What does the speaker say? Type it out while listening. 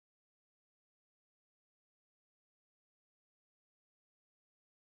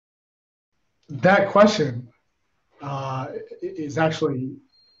That question is actually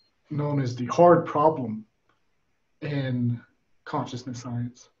known as the hard problem in consciousness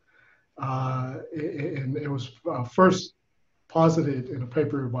science. And it was first posited in a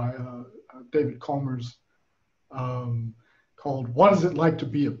paper by David Calmers um, called "What Is It Like to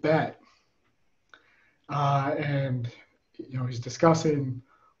Be a Bat?" And he's discussing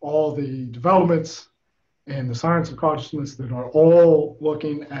all the developments in the science of consciousness that are all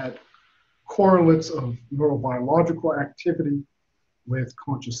looking at correlates of neurobiological activity with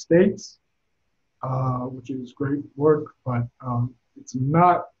conscious states, which is great work, but it's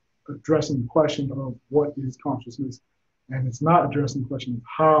not addressing the question of what is consciousness, and it's not addressing the question of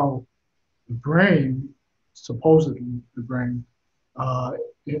how the brain, supposedly the brain, uh,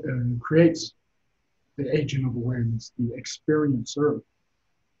 creates the agent of awareness, the experiencer.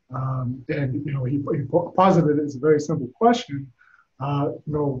 And he posited it's a very simple question,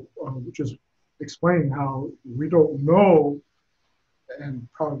 which is explaining how we don't know and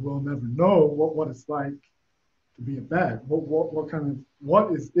probably will never know what it's like to be a bat.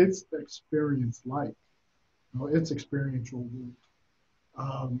 What is its experience like? Its experiential world.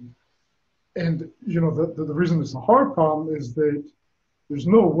 Um, and the reason it's a hard problem is that there's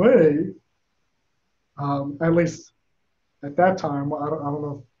no way, at least at that time, I don't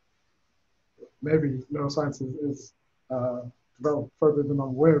know, maybe neuroscience is developed further than I'm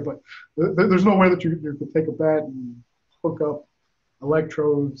aware, but there's no way that you could take a bat and hook up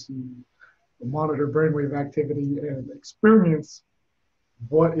electrodes and monitor brainwave activity and experience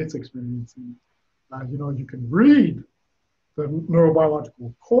what it's experiencing. You can read the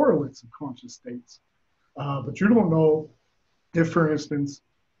neurobiological correlates of conscious states, but you don't know if, for instance,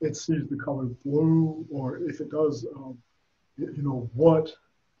 it sees the color blue, or if it does, what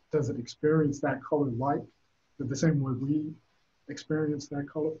does it experience that color like? The same way we experience that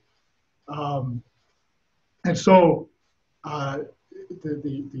color. Um, and so uh,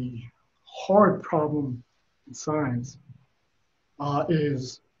 the hard problem in science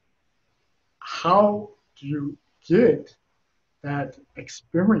is how do you get that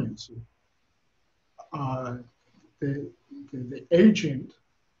experience, uh, the, the agent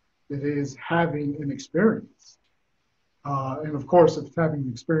that is having an experience. And of course, if it's having an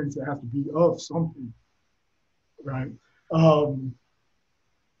experience, it has to be of something, right? Um,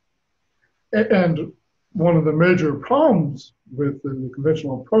 and one of the major problems with the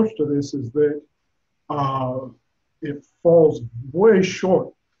conventional approach to this is that uh, it falls way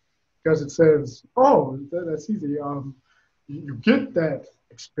short because it says, oh, that's easy. You get that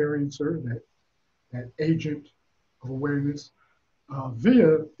experiencer, that agent of awareness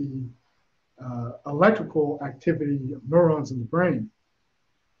via the electrical activity of neurons in the brain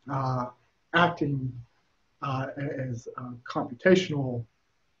uh, acting as computational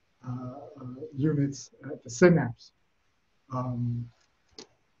units at the synapse. Um,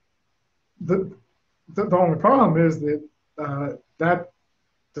 the, the only problem is that that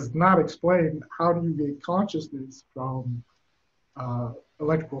does not explain how do you get consciousness from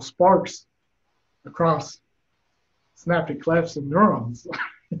electrical sparks across synaptic clefts and neurons.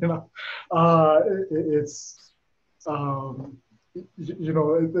 you know, it's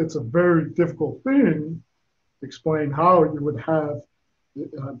it's a very difficult thing to explain how you would have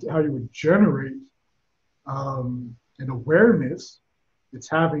how you would generate an awareness that's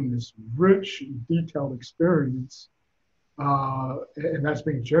having this rich and detailed experience, and that's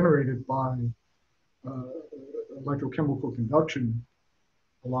being generated by uh, electrochemical conduction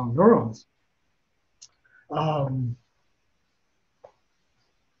along neurons. Um,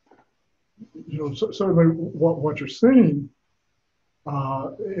 Certainly what you're seeing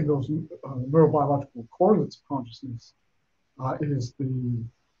in those neurobiological correlates of consciousness is the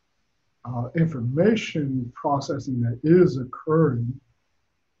information processing that is occurring.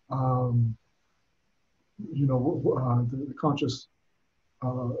 Um, the conscious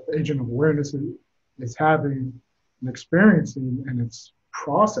agent of awareness is having and experiencing, and it's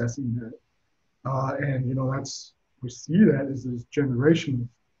processing that. And that's we see that as this generation of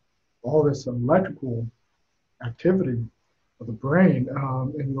all this electrical activity of the brain,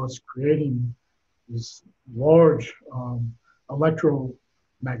 and it's creating these large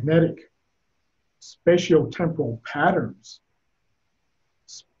electromagnetic spatiotemporal patterns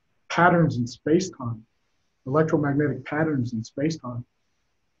in space-time, electromagnetic patterns in space-time,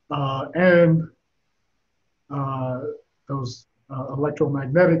 and those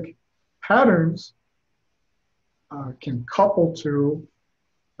electromagnetic patterns can couple to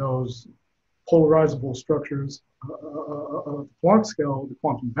those polarizable structures of the Planck scale, the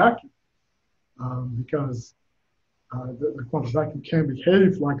quantum vacuum, because the quantum vacuum can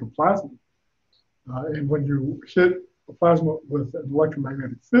behave like a plasma. And when you hit a plasma with an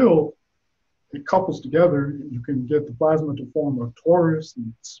electromagnetic field, it couples together. You can get the plasma to form a torus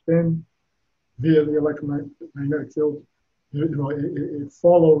and spin via the electromagnetic field. It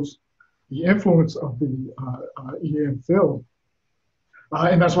follows the influence of the EM field.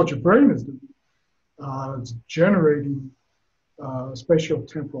 And that's what your brain is doing. It's generating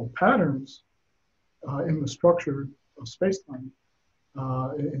spatio-temporal patterns in the structure of space-time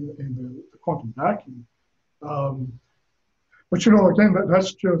in the quantum vacuum. But again,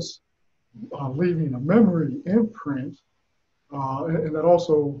 that's just leaving a memory imprint, and that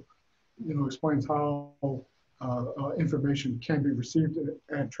also, explains how information can be received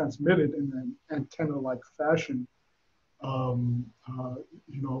and transmitted in an antenna-like fashion. And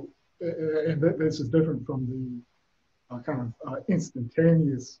this is different from the kind of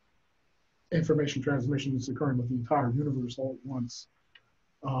instantaneous information transmission that's occurring with the entire universe all at once.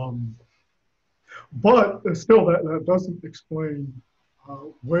 But still, that doesn't explain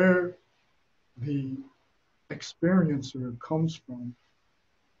where the experiencer comes from.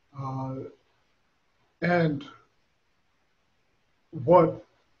 And what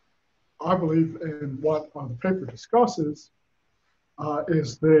I believe and what the paper discusses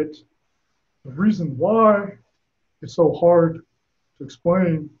is that the reason why it's so hard to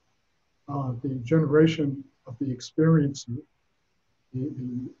explain the generation of the experiencer,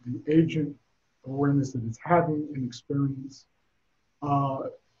 the agent awareness that is having an experience,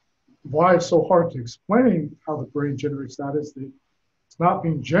 why it's so hard to explain how the brain generates that is that it's not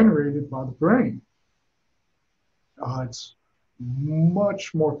being generated by the brain. It's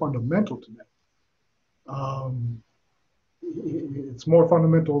much more fundamental to that. It's more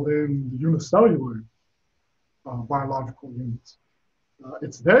fundamental than the unicellular biological units.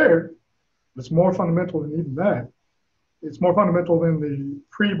 It's there, but it's more fundamental than even that. It's more fundamental than the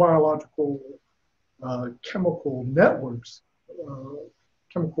pre-biological chemical networks,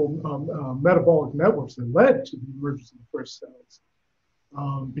 metabolic networks that led to the emergence of the first cells.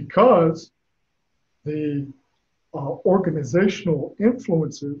 Because the organizational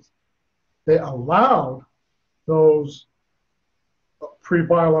influences that allowed those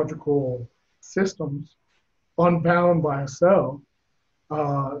pre-biological systems unbound by a cell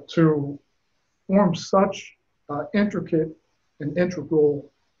to form such intricate and integral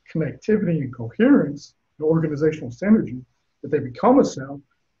connectivity and coherence, the organizational synergy, that they become a cell,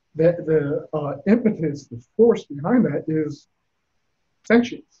 that the impetus, the force behind that is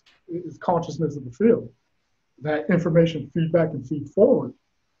sentience, is consciousness of the field. That information feedback and feed forward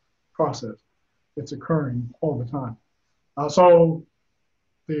process that's occurring all the time. So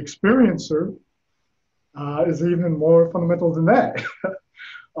the experiencer is even more fundamental than that.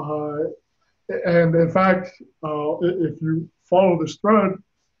 And in fact, if you follow this thread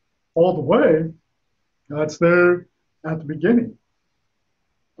all the way, it's there at the beginning.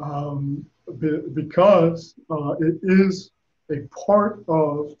 Because it is a part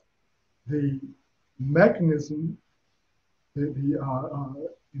of the mechanism, the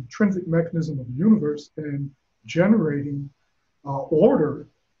intrinsic mechanism of the universe in generating order,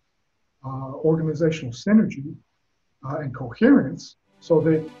 organizational synergy, and coherence, so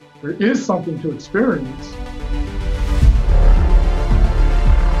that there is something to experience